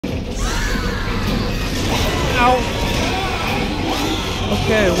Ow!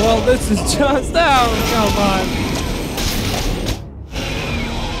 Okay, well, this is just out. Come on.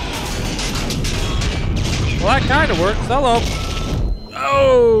 Well, that kind of works. Hello.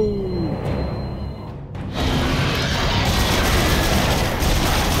 Oh!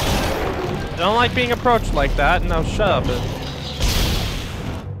 Don't like being approached like that. Now shut up.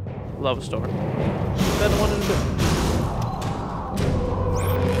 Love a store. Then one in the...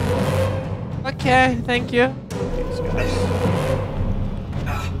 Okay, thank you. These guys.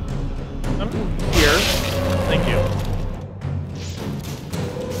 I'm here. Thank you.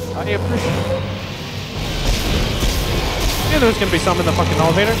 I appreciate it. Yeah, there's gonna be some in the fucking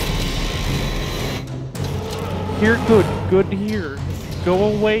elevator. Here, good. Good here. Go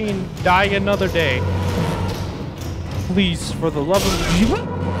away and die another day. Please, for the love of...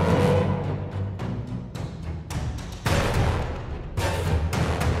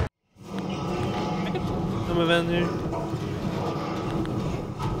 Some event here.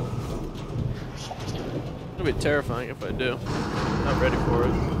 It'll be terrifying if I do. Not ready for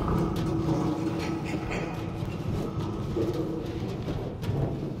it.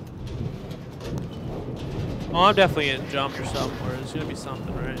 Oh, I'm definitely getting jumped or somewhere. There's gonna be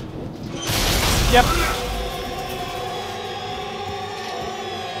something, right? Yep.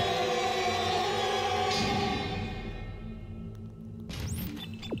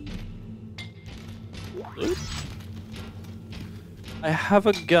 Loot? I have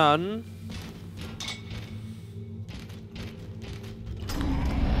a gun.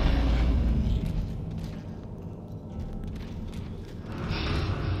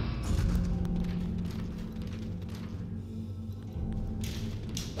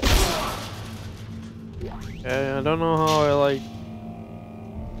 Okay, I don't know how I like...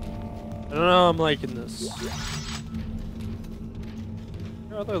 I don't know how I'm liking this. Is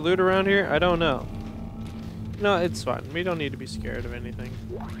there other loot around here? I don't know. No, it's fine. We don't need to be scared of anything.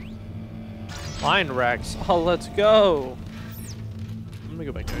 Line racks. Oh, let's go! I'm gonna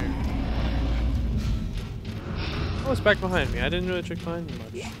go back there. Oh, it's back behind me. I didn't really check behind me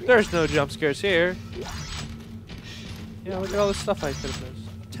much. There's no jump scares here. Yeah, look at all the stuff I could have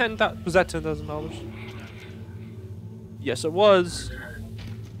missed. $10,000. Was that $10,000? Yes, it was.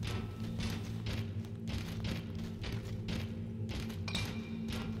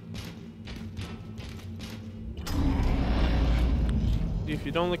 If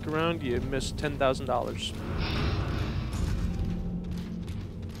you don't look around, you miss $10,000.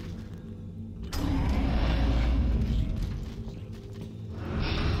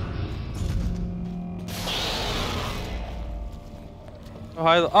 Oh,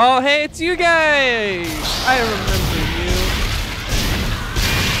 hi. Oh, hey, it's you guys! I remember you.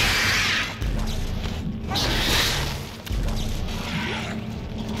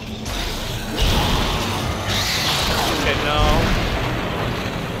 Okay, no.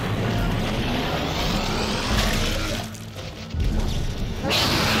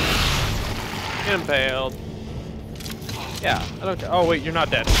 Impaled. Yeah, I don't care. Oh, wait, you're not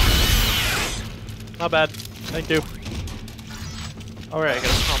dead. Not bad. Thank you. Alright, I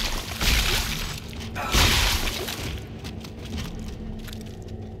gotta stomp.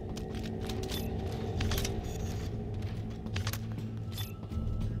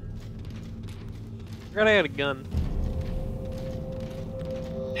 I forgot I had a gun.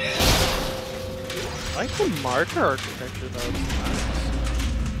 I like the marker architecture though. It's nice.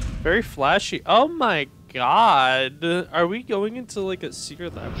 Very flashy. Oh my god. Are we going into like a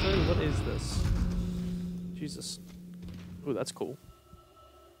secret laboratory? What is this? Jesus. Ooh, that's cool.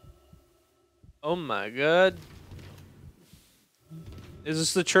 Oh my god. Is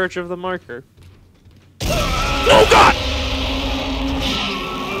this the Church of the Marker? Oh god!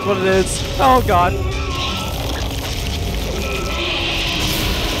 That's what it is. Oh god.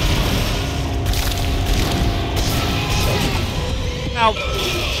 Ow.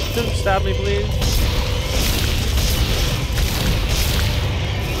 Don't stab me, please.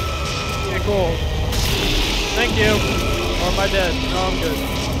 Okay, cool. Thank you. Or am I dead? No, I'm good.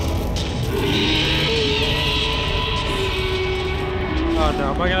 Oh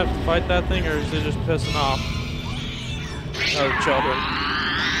no, am I gonna have to fight that thing or is it just pissing off other children?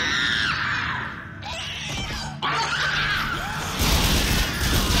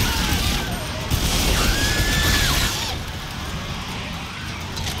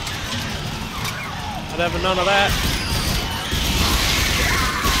 I'd have none of that.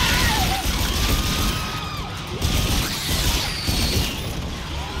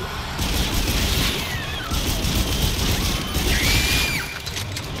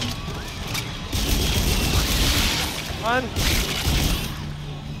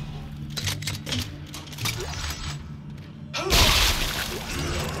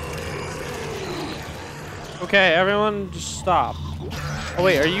 Okay, everyone, just stop. Oh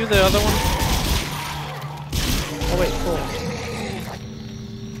wait, are you the other one? Oh wait, cool.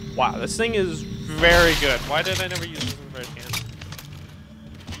 Wow, this thing is very good. Why did I never use this in the first game?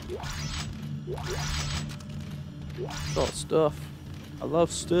 Oh, stuff. I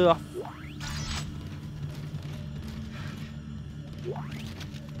love stuff.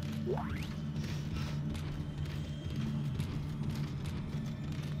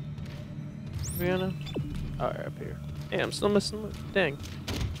 Brianna? Oh, right up here. Hey, I'm still missing the dang.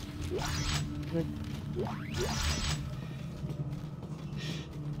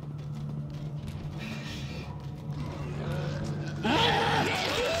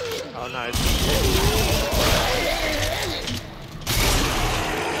 Oh, nice.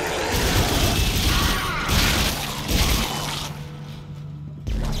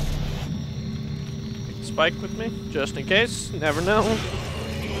 Spike with me, just in case. Never know.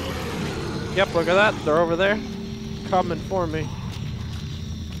 Yep, look at that. They're over there. Coming for me.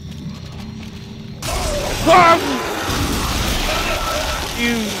 Ah!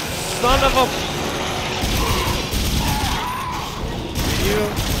 You son of a... You...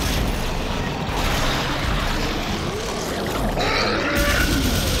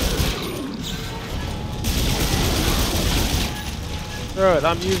 Throw it.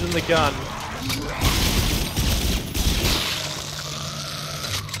 I'm using the gun.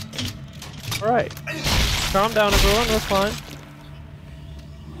 Alright. Calm down, everyone. We're fine.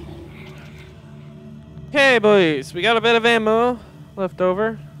 Okay, boys. We got a bit of ammo left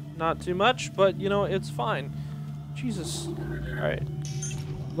over. Not too much, but, you know, it's fine. Jesus. Alright.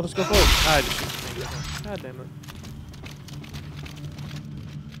 Let us go forward. Ah, I just shoot the thing. God damn it.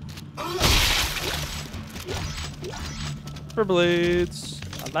 For blades.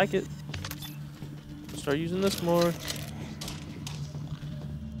 I like it. Start using this more.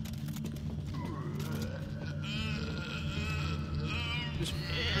 Just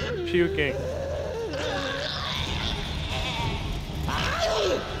puking.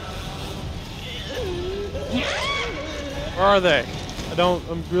 Where are they?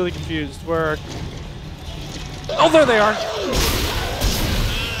 I'm really confused. Where are... Oh, there they are!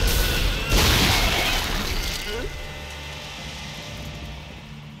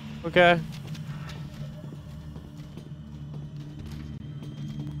 Okay.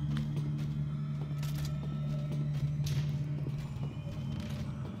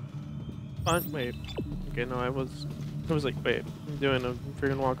 Fine, wait. Okay, no, I was like, wait, I'm doing a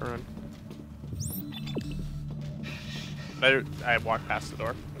freaking walk around. I walked past the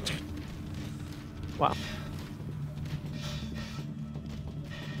door. Wow.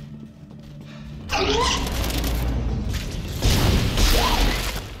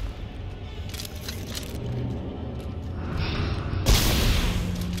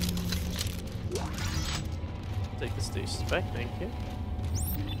 Take the station back, thank you.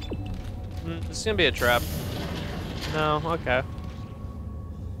 This is gonna be a trap. No, okay.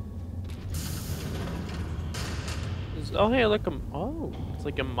 Oh, hey, look, oh, it's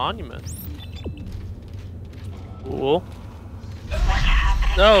like a monument. Cool.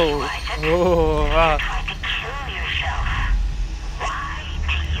 No. Oh, wow.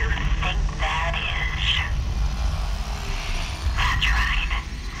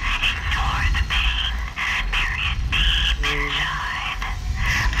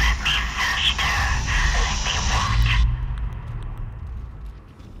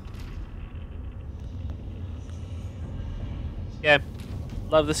 Yeah,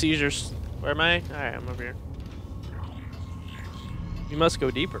 love the seizures. Where am I? Alright, I'm over here. You must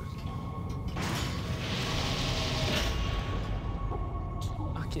go deeper.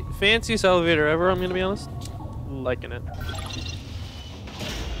 Okay, fanciest elevator ever, I'm gonna be honest. Liking it.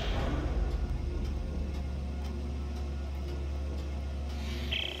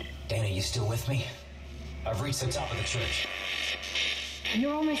 Dana, you still with me? I've reached the top of the church.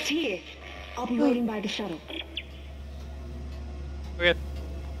 You're almost here. I'll be waiting by the shuttle. Okay.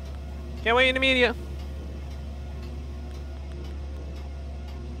 Can't wait in the media.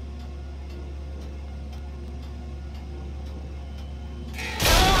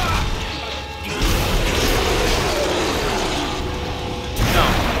 No.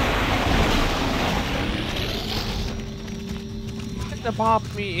 To pop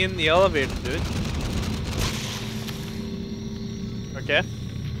me in the elevator, dude. Okay.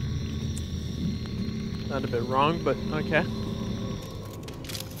 Not a bit wrong, but okay.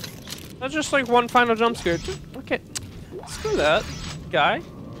 That's just like one final jump scare. Okay. Screw that, guy.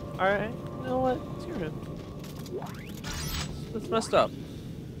 Alright. You know what? Screw him. That's messed up.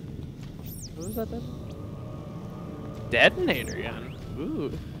 What was that then? Detonator gun.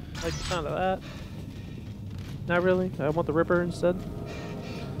 Ooh. I like the sound of that. Not really. I want the Ripper instead.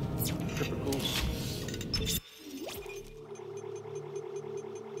 Ripper cool.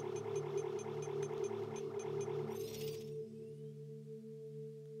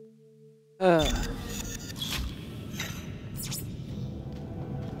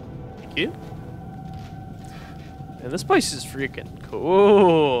 Thank you. And this place is freaking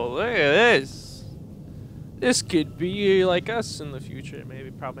cool. Look at this. This could be like us in the future. Maybe,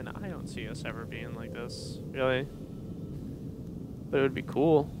 probably not. I don't see us ever being like this, really. But it would be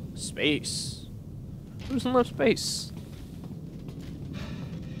cool. Space. Who doesn't love space?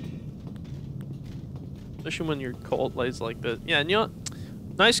 Especially when your cold lays like this. Yeah, and you know what?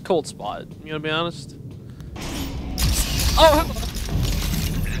 Nice cold spot. You gonna be honest? Oh!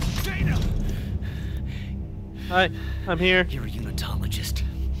 Hi, I'm here. You're a unitologist.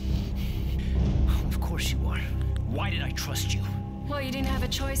 Of course you are. Why did I trust you? Well, you didn't have a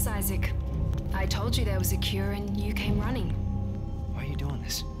choice, Isaac. I told you there was a cure and you came running. Why are you doing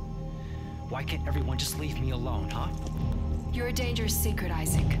this? Why can't everyone just leave me alone, huh? You're a dangerous secret,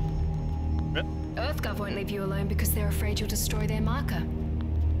 Isaac. Yep. EarthGov won't leave you alone because they're afraid you'll destroy their marker.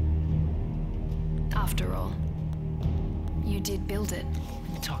 After all, you did build it. What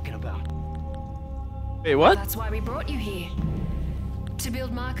are you talking about? Wait, what? That's why we brought you here. To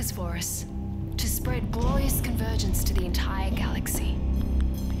build markers for us. To spread glorious convergence to the entire galaxy.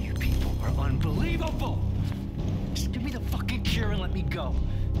 You people are unbelievable! Just give me the fucking cure and let me go.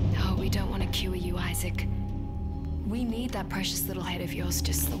 No, we don't want to cure you, Isaac. We need that precious little head of yours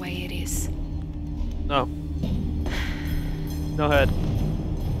just the way it is. No. No head.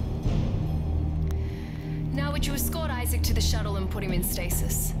 Now would you escort Isaac to the shuttle and put him in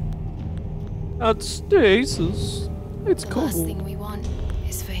stasis? At stasis. It's The cool. last thing we want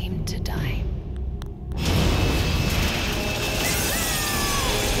is for him to die.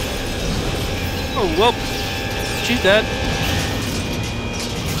 Oh, well. She's dead.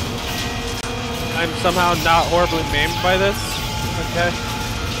 I'm somehow not horribly maimed by this. Okay.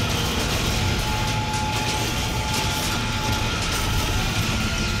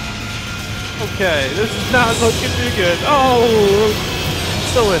 Okay, this is not looking too good. Oh!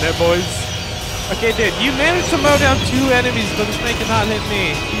 Still in it, boys. Okay, dude, you managed to mow down 2 enemies, but this man cannot hit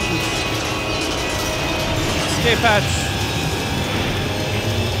me. Jesus. Escape hatch.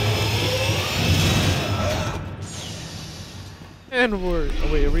 And we're... Oh,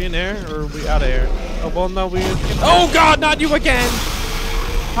 wait, are we in air or are we out of air? Oh, well, no, we... Oh, God, not you again!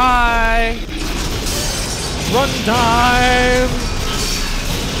 Hi! Run time!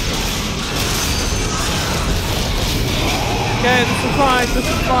 Okay, this is fine, this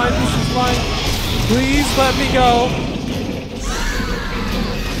is fine, this is fine. Please let me go.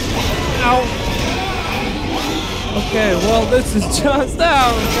 Ow. Okay, well, this is just...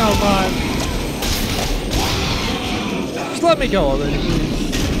 Oh, come on. Just let me go already,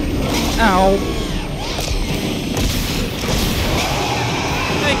 please. Ow.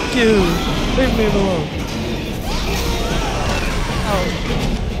 Thank you. Leave me alone. Ow.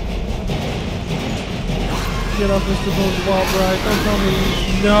 Get off Mr. Bones wall, right? Don't tell me.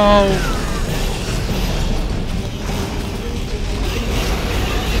 No.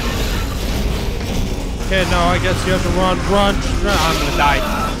 Okay, no, I guess you have to run. Run. I'm gonna die.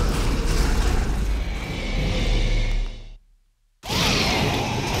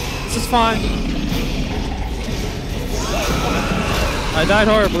 This is fine. I died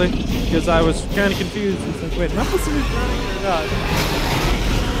horribly because I was kind of confused. It's like, wait, am I supposed to be running or not?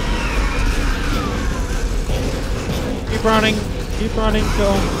 Keep running. Keep running.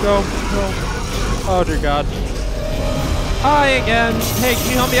 Go, go, go. Oh, dear God. Hi again. Hey, can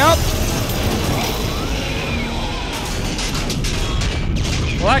you help me out?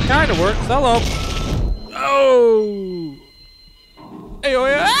 Well, that kind of works. Hello. Oh. Hey, oh,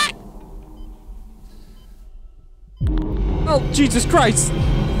 yeah. Oh, Jesus Christ.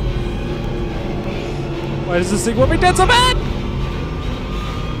 Why does this thing want me dead so bad?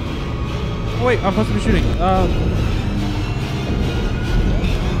 Oh, wait, I'm supposed to be shooting.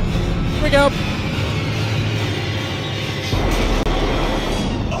 Here we go.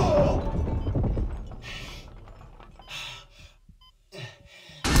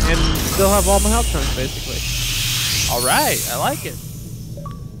 And still have all my health turns, basically. Alright, I like it.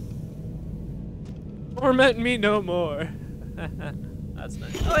 Torment me no more. That's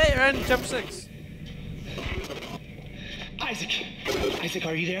nice. Oh, hey, we're in chapter 6. Isaac! Isaac,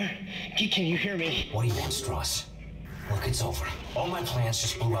 are you there? Can you hear me? What do you want, Strauss? Look, it's over. All my plans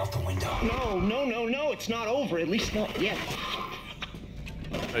just blew out the window. No, it's not over. At least not yet.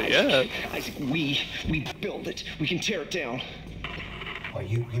 Yeah. Isaac, we build it. We can tear it down. What,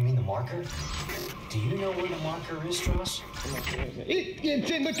 you mean the marker? Do you know where the marker is, Strauss?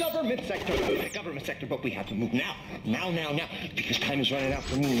 It's in the government sector. The government sector, but we have to move now. Now. Because time is running out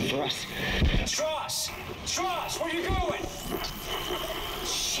for me and for us. Strauss! Strauss, where you going?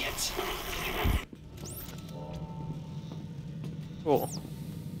 Shit. Cool.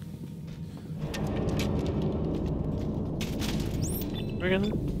 We're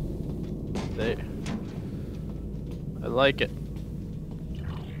gonna... There. I like it.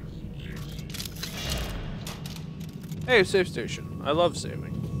 Hey, save station. I love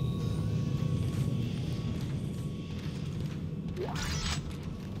saving.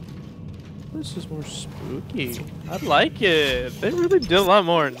 This is more spooky. I like it. They really did a lot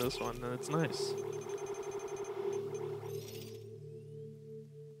more in this one, and it's nice.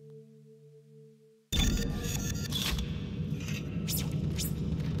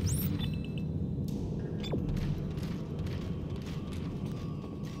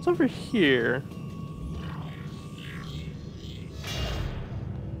 It's over here.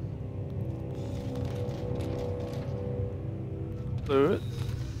 Fluid.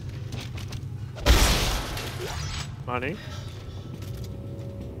 Money.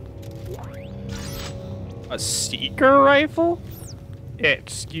 A seeker rifle?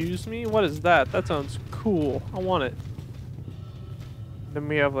 Excuse me? What is that? That sounds cool. I want it. Then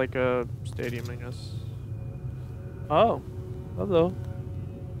we have like a stadium, I guess. Oh. Hello.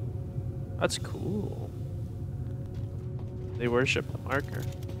 That's cool. They worship the marker.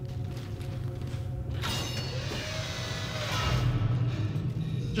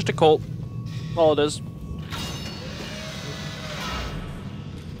 Just a cult. All it is.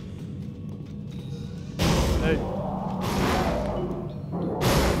 Hey.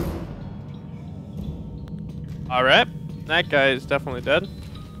 Alright. That guy is definitely dead.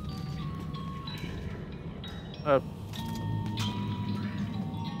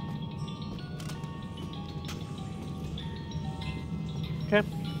 Okay.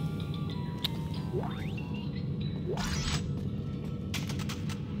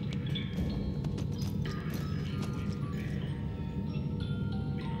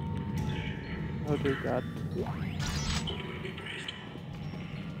 Oh dear God.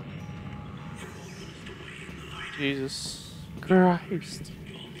 Jesus Christ.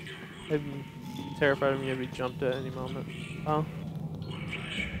 I'm terrified I'm gonna be jumped at any moment. Oh.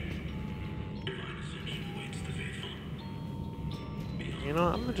 You know,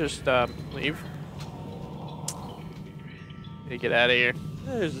 I'm gonna just leave. Hey, get out of here.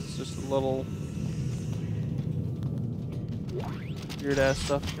 There's just a little weird ass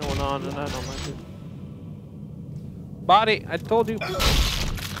stuff going on, and I don't like it. Body, I told you.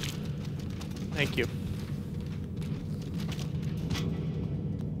 Thank you.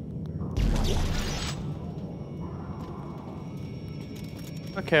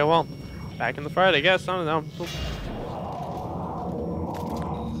 Okay, well, back in the fight, I guess. I don't know.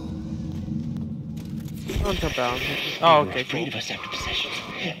 Don't jump out. Oh, okay, cool. Afraid of us after the sessions.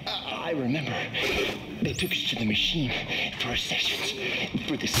 I remember. They took us to the machine for our sessions.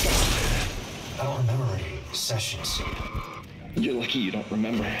 For the sessions. I don't remember any sessions. You're lucky you don't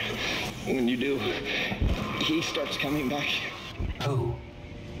remember. When you do, he starts coming back. Who?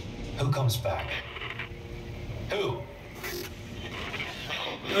 Who comes back? Who?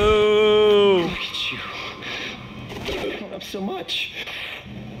 Oh. Look at you. You've grown up so much.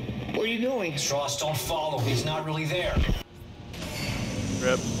 Where are you going? Strauss, don't follow. He's not really there.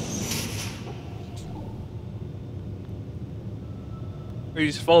 Rip.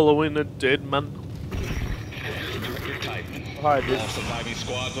 He's following a dead man. Director Titan. Hi, dude. All surviving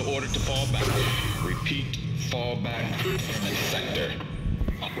squads are ordered to fall back. Repeat, fall back in the sector.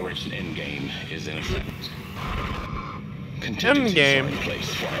 Operation Endgame is in effect. Contingencies are in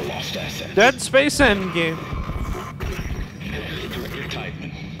place for our lost assets. Dead Space Endgame. Director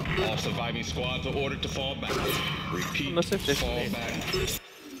Titan. All surviving squads are ordered to fall back. Repeat, Unless if fall they- back.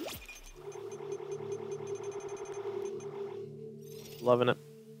 Loving it.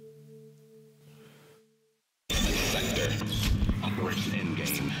 Sector. Operation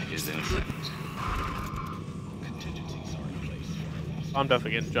Endgame is in effect. Contingencies are in place for our lost I'm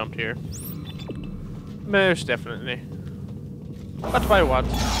definitely getting jumped here. Most definitely. But by what?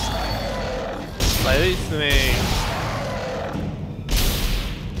 By these things.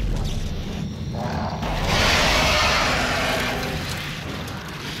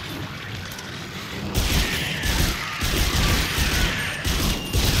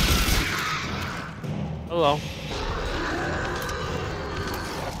 Hello.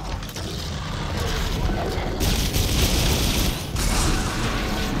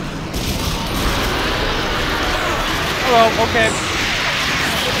 Hello, okay.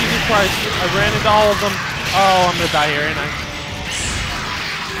 Jesus Christ. I ran into all of them. Oh, I'm gonna die here, ain't I?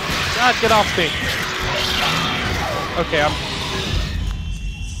 God, get off me. Okay, I'm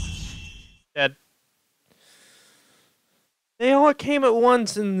dead. They all came at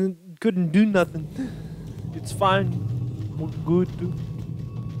once and couldn't do nothing. It's fine. We're good.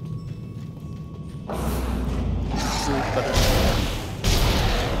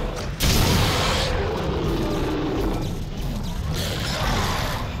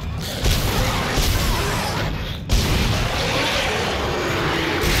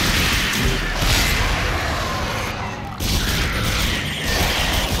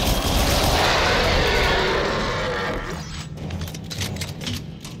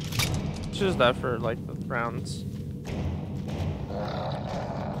 Just that for like the rounds.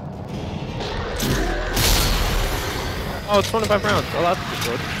 Oh, it's 25 rounds. Oh, that's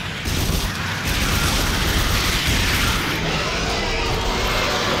good.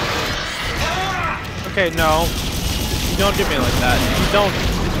 Okay, no. You don't do me like that. You don't.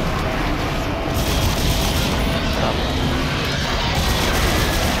 Stop.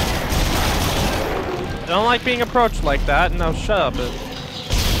 I don't like being approached like that. Now shut up.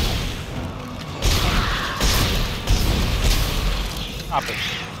 Stop it.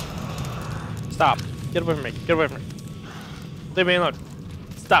 Stop. Get away from me. Get away from me. Leave me alone.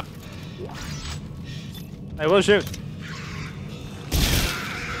 Stop. I will shoot.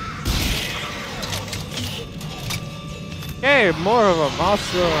 Okay, more of them.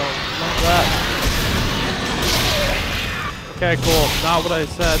 Awesome. Like that. Okay, cool. Not what I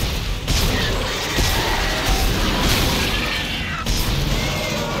said.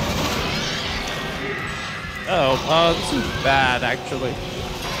 Oh, this is bad, actually.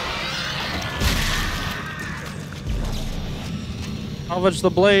 Salvage the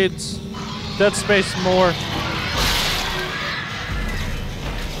blades. Dead space more.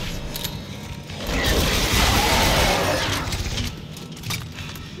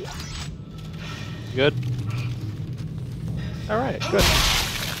 Good. All right, good.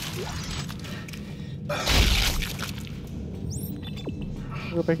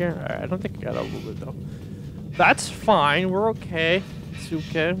 Go back here. All right, I don't think I got a little bit though. That's fine. We're okay. It's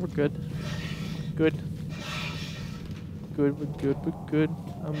okay. We're good. Good. Good. We're good. We're good.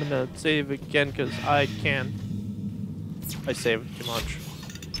 I'm gonna save again because I can. I saved too much.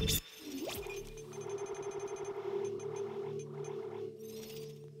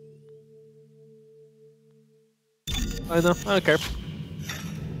 I know. I don't care.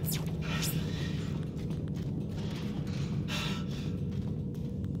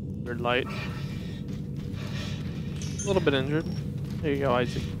 We're light. A little bit injured. There you go,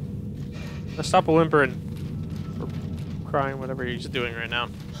 Isaac. Now stop whimpering. Or crying, whatever he's doing right now.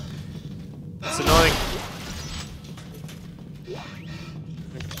 It's annoying.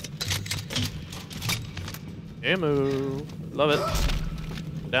 Ammo. Love it.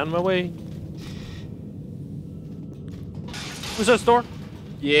 Down my way. Who's that store?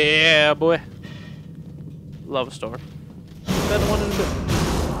 Yeah, boy. Love a store. That one in a bit.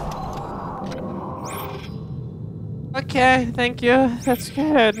 Okay, thank you. That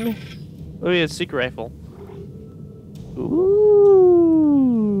scared me. Oh, yeah, secret rifle. Ooh.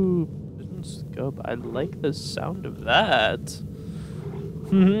 Prison scope. I like the sound of that.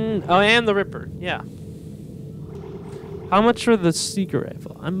 Oh, and the Ripper. Yeah. How much for the secret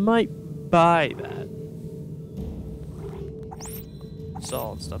rifle? I might buy that.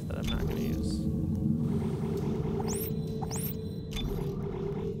 Solid stuff that I'm not going to use.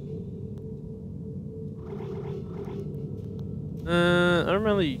 I don't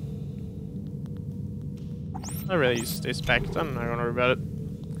really use stay packets. I'm not gonna worry about it.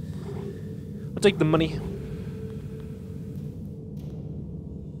 I'll take the money.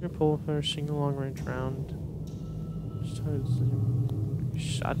 Pull fire single long range round.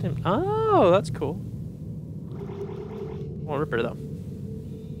 Shot him. Oh, that's cool. Won't Ripper though.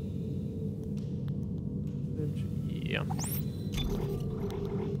 Yeah.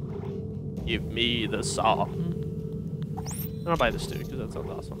 Give me the saw. I'll buy this too, because that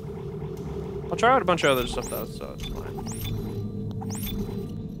sounds awesome. I'll try out a bunch of other stuff though, so it's fine.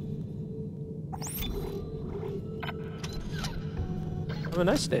 Have a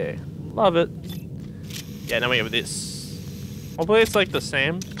nice day. Love it. Yeah, now we have this. Hopefully it's like the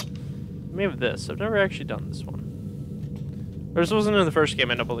same. We have this. I've never actually done this one. Or this wasn't in the first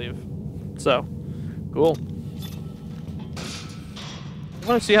game, I don't believe. So, cool. I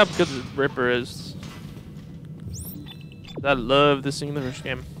want to see how good the Ripper is. I love this thing in the first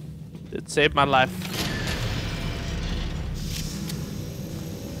game. It saved my life.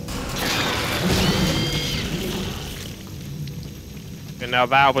 now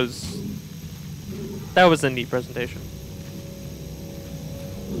that was a neat presentation.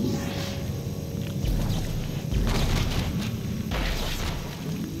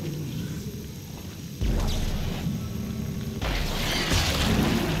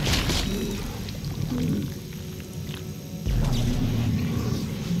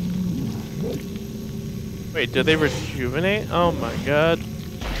 Wait, do they rejuvenate? Oh my god.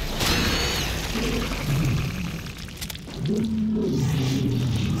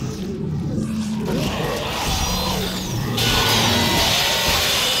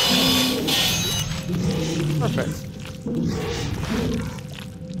 Perfect.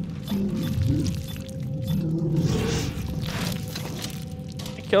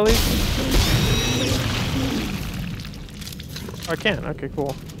 Kill these? Oh, I can. Okay,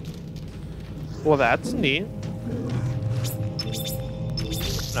 cool. Well, that's neat.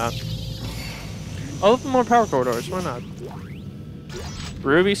 Not. I'll open more power corridors. Why not?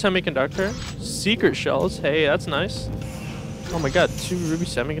 Ruby semiconductor. Secret shells. Hey, that's nice. Oh my god, 2 ruby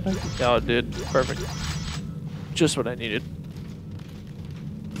semiconductors? Oh, dude. Perfect. Just what I needed.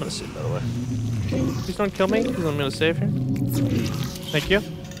 I'm gonna save, by the way. Please don't kill me, because I'm gonna save here. Thank you.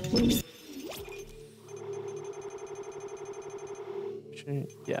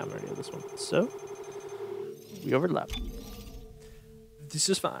 Yeah, I'm already on this one. So, we overlap. This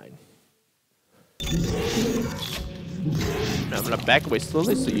is fine. Now I'm gonna back away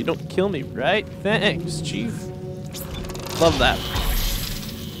slowly so you don't kill me, right? Thanks, Chief. Love that.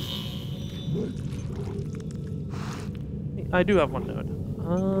 I do have one node.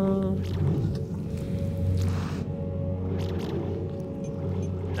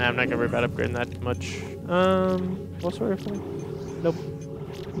 Nah, I'm not gonna worry about upgrading that too much. What's the rifle? Nope.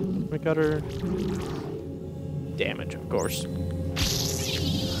 We got her damage, of course.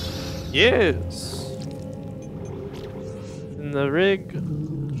 Yes. And the rig,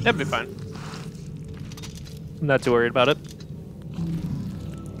 that'd be fine. I'm not too worried about it.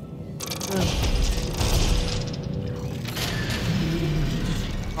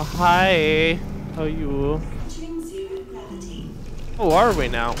 Oh, hi. How are you? Oh, are we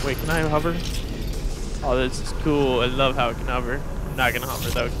now? Wait, can I hover? Oh, this is cool. I love how it can hover. I'm not gonna hover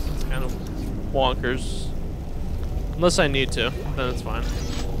though, 'cause it's kind of wonkers. Unless I need to, then it's fine.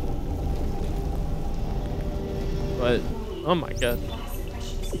 But, oh my god.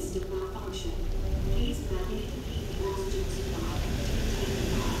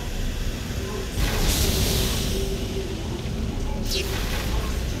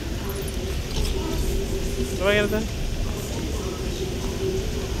 What do I gotta do?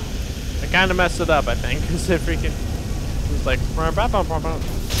 I kinda messed it up, I think, because it freaking it was like wrong spot.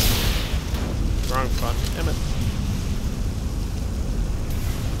 Damn it.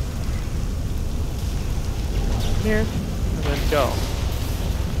 Come here, and then go.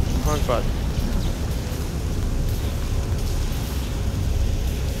 Wrong button.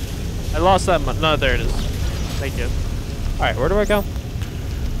 I lost that much. No, there it is. Thank you. Alright, where do I go?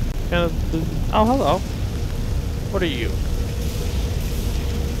 Kind of. Oh, hello. What are you?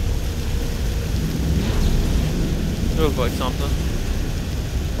 You look like something.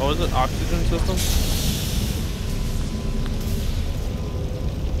 What was it? Oxygen system?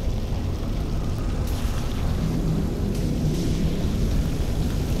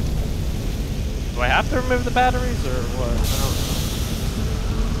 Do I have to remove the batteries or what? I don't know.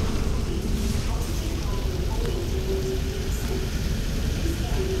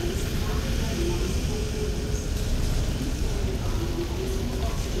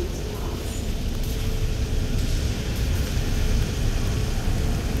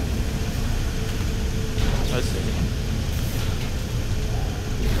 Let's see.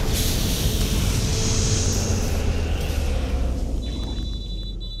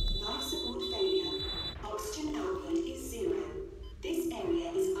 Life support failure. Oxygen output is 0. This area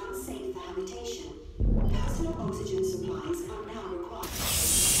is unsafe for habitation. Personal oxygen supplies are now required.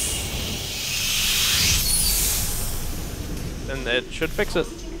 Then it should fix it.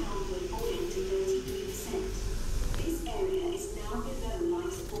 Oxygen output falling to 33%. This area is now below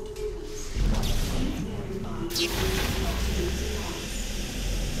life support ribbons. Please verify oxygen supplies.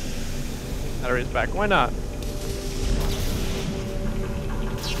 Batteries back. Why not?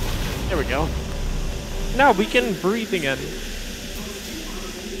 There we go. Now we can breathe again.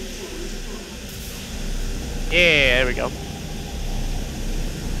 Yeah, there we go. I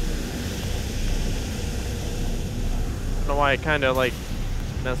don't know why I kind of like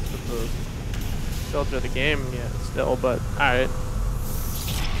messed with the filter of the game yet still, but alright.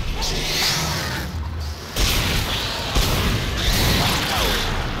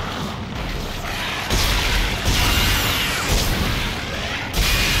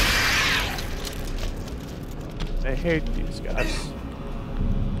 hate these guys.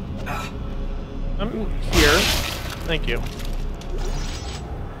 I'm here. Thank you.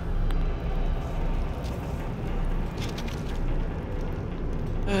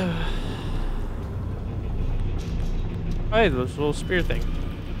 Hey, this little spear thing.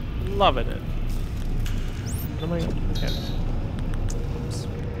 Loving it. What am I? Okay. Oops.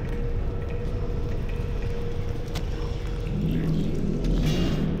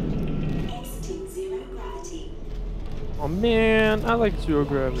 Exiting zero gravity. Oh man, I like zero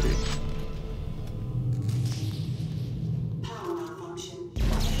gravity. Power malfunction.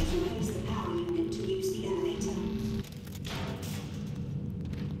 Please raise the power unit to use the elevator.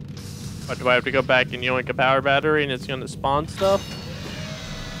 What, do I have to go back and yoink a power battery and it's gonna spawn stuff?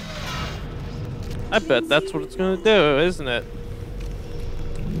 I bet that's what it's gonna do, isn't it?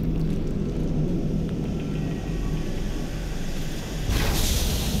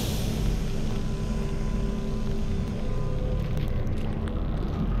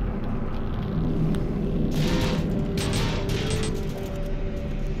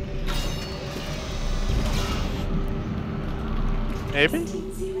 Maybe?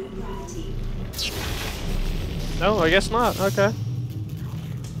 Exiting zero gravity. No, I guess not. Okay.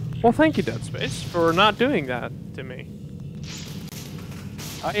 Well, thank you, Dead Space, for not doing that to me.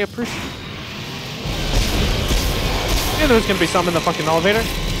 I appreciate it. Yeah, there's gonna be some in the fucking elevator.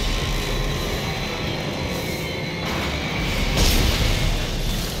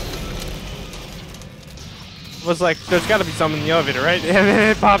 I was like, there's gotta be some in the elevator, right? And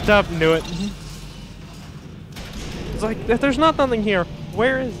then it popped up, knew it. It's like, if there's not nothing here,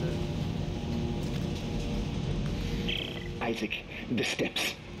 where is it? Isaac, the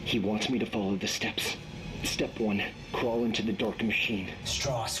steps. He wants me to follow the steps. Step 1, crawl into the dark machine.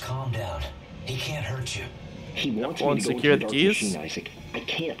 Strauss, calm down. He can't hurt you. He wants One me to go secure into the the dark keys? machine, Isaac. I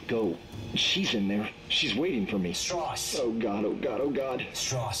can't go. She's in there. She's waiting for me. Strauss! Oh god, oh god, oh god.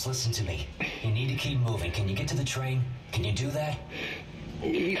 Strauss, listen to me. You need to keep moving. Can you get to the train? Can you do that?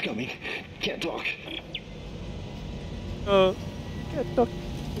 He's coming. Can't talk. Get the...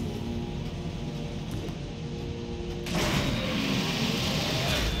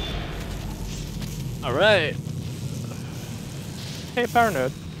 Alright. Hey, power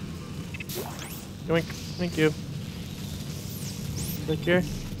node. Yoink. Thank you. Click here.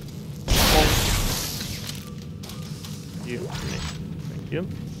 You. Thank you.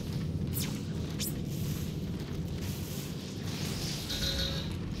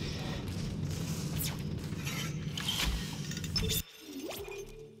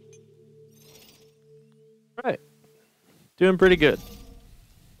 Alright. Doing pretty good.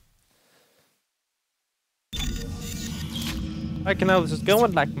 I can now this is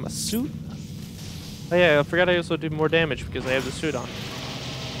going like my suit. Oh yeah, I forgot I also do more damage because I have the suit on.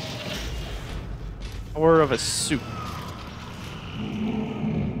 Power of a suit.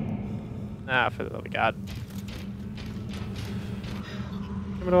 Ah, for the love of God.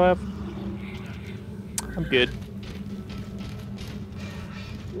 What do I have? I'm good.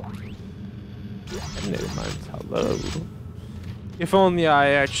 Never mind. Hello. If only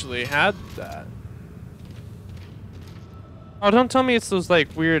I actually had that. Oh, don't tell me it's those,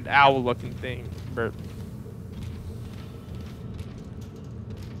 like, weird owl-looking thing, Bert.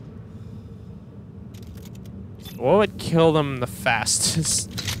 What would kill them the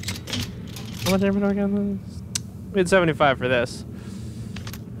fastest? How much damage do I get on this? We had 75 for this.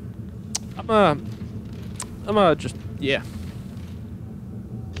 I'm just, yeah.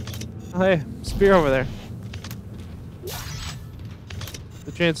 Oh, hey, spear over there.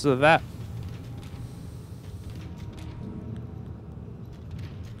 The chances of that.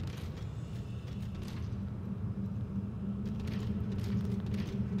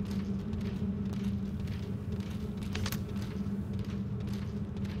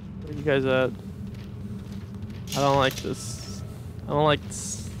 You guys, I don't like this. I don't like this.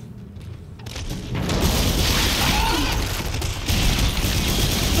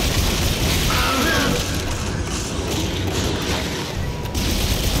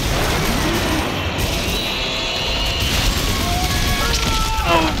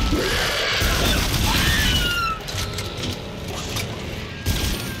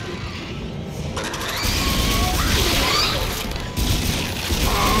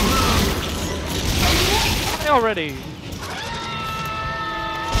 Already.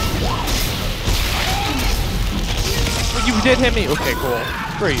 Oh, you did hit me. Okay, cool.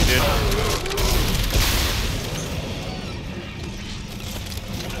 Where are you, dude?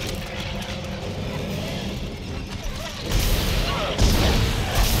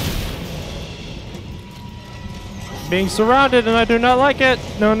 Being surrounded, and I do not like it.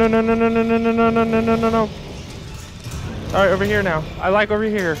 No, no, no, no, no, no, no, no, no, no, no, no, no. Alright, over here now. I like over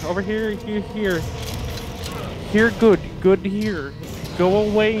here. Over here, here. Here, good. Good here. Go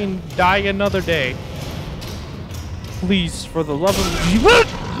away and die another day. Please, for the love of... What?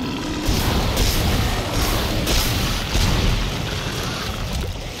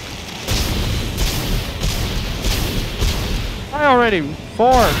 I already... 4.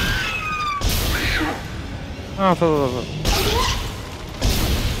 Oh,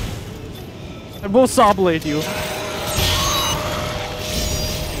 I will saw blade you.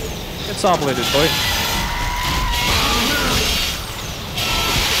 Get saw bladed, boy.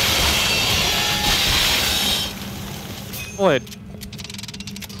 Blade.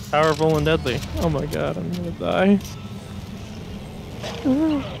 Powerful and deadly. Oh my god, I'm gonna die.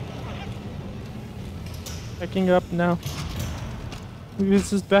 Backing up now.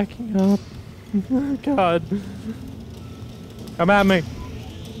 This is backing up. God. Come at me.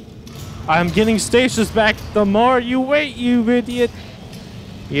 I'm getting stasis back. The more you wait, you idiot.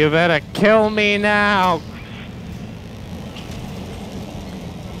 You better kill me now.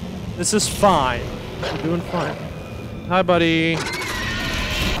 This is fine. I'm doing fine. Hi, buddy.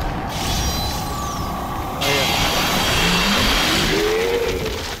 Oh,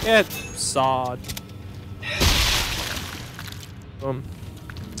 yeah. Get sawed.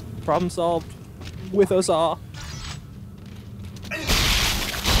 Problem solved with a saw.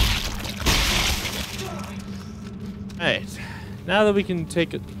 Alright, now that we can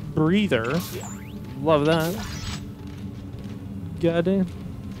take a breather, love that. Goddamn.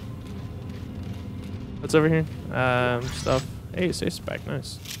 What's over here? Stuff. Hey, it's Issac,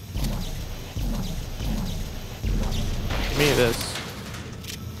 nice. Give me this.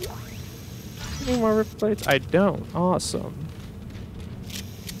 Any more rip plates? I don't. Awesome.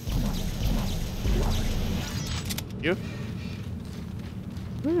 You?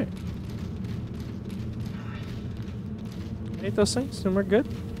 Alright. Ate those things and we're good.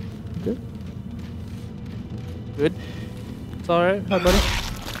 Good. Good. It's alright. Hi, buddy.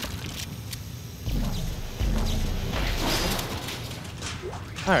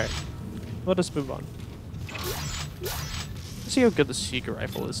 Alright. Let us move on. Let's see how good the secret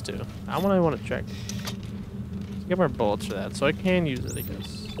rifle is, too. I want to check. Let's get more bullets for that, so I can use it, I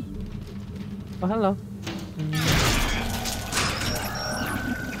guess. Oh, hello.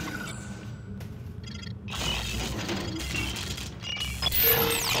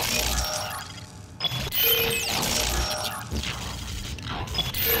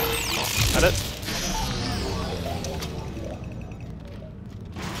 Got it.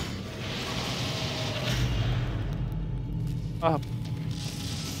 Up.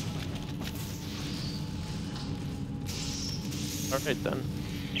 Alright then.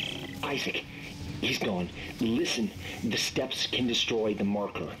 Issac, he's gone. Listen, the steps can destroy the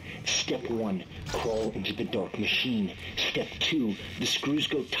marker. Step 1, crawl into the dark machine. Step 2, the screws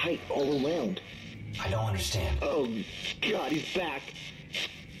go tight all around. I don't understand. Oh, God, he's back.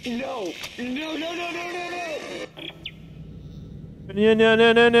 No! No, no, no,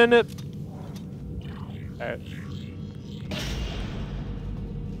 no, no, no! No. Alright.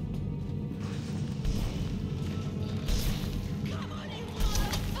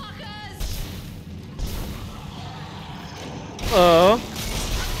 Oh.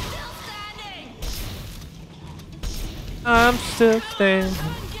 I'm still standing.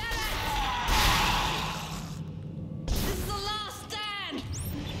 This is the last stand.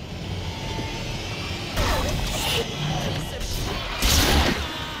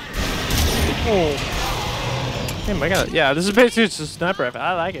 Oh. Hey, my God. Yeah, this is basically just a sniper rifle.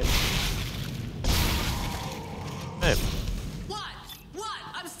 I like it. Hey. What?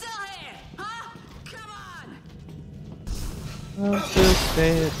 I'm still here, huh? Come on. I'm still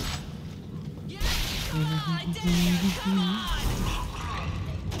standing. Yeah, I did it. Come on.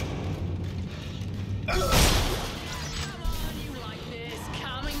 Come on, you like this?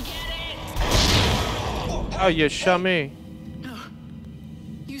 Come and get it. Oh, you shot me. No.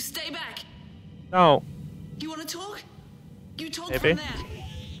 You stay back. No. You want to talk? You talk Maybe. from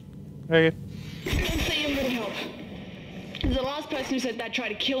there. Okay. Let's say I'm gonna help. The last person who said that tried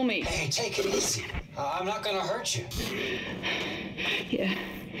to kill me. Hey, take it easy. I'm not gonna hurt you. Yeah,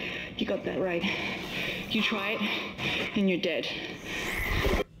 you got that right. You try it, and you're dead.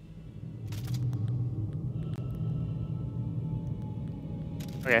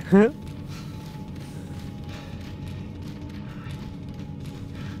 Okay.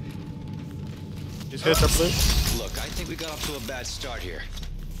 These guys are blue. Look, I think we got off to a bad start here.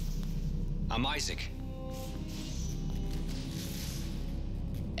 I'm Issac.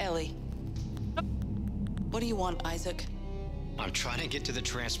 Ellie. What do you want, Issac? I'm trying to get to the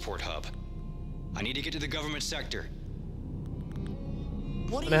transport hub. I need to get to the government sector.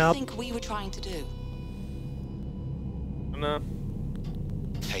 What do Can I you help? think we were trying to do? No.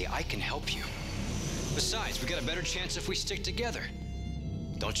 Hey, I can help you. Besides, we got a better chance if we stick together.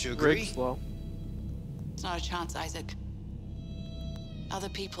 Don't you agree? Rigg's slow. It's not a chance, Isaac. Other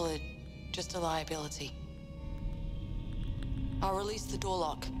people are just a liability. I'll release the door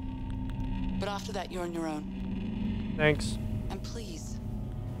lock. But after that, you're on your own. Thanks. And please,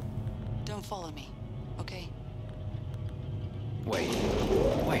 don't follow me, okay? Wait,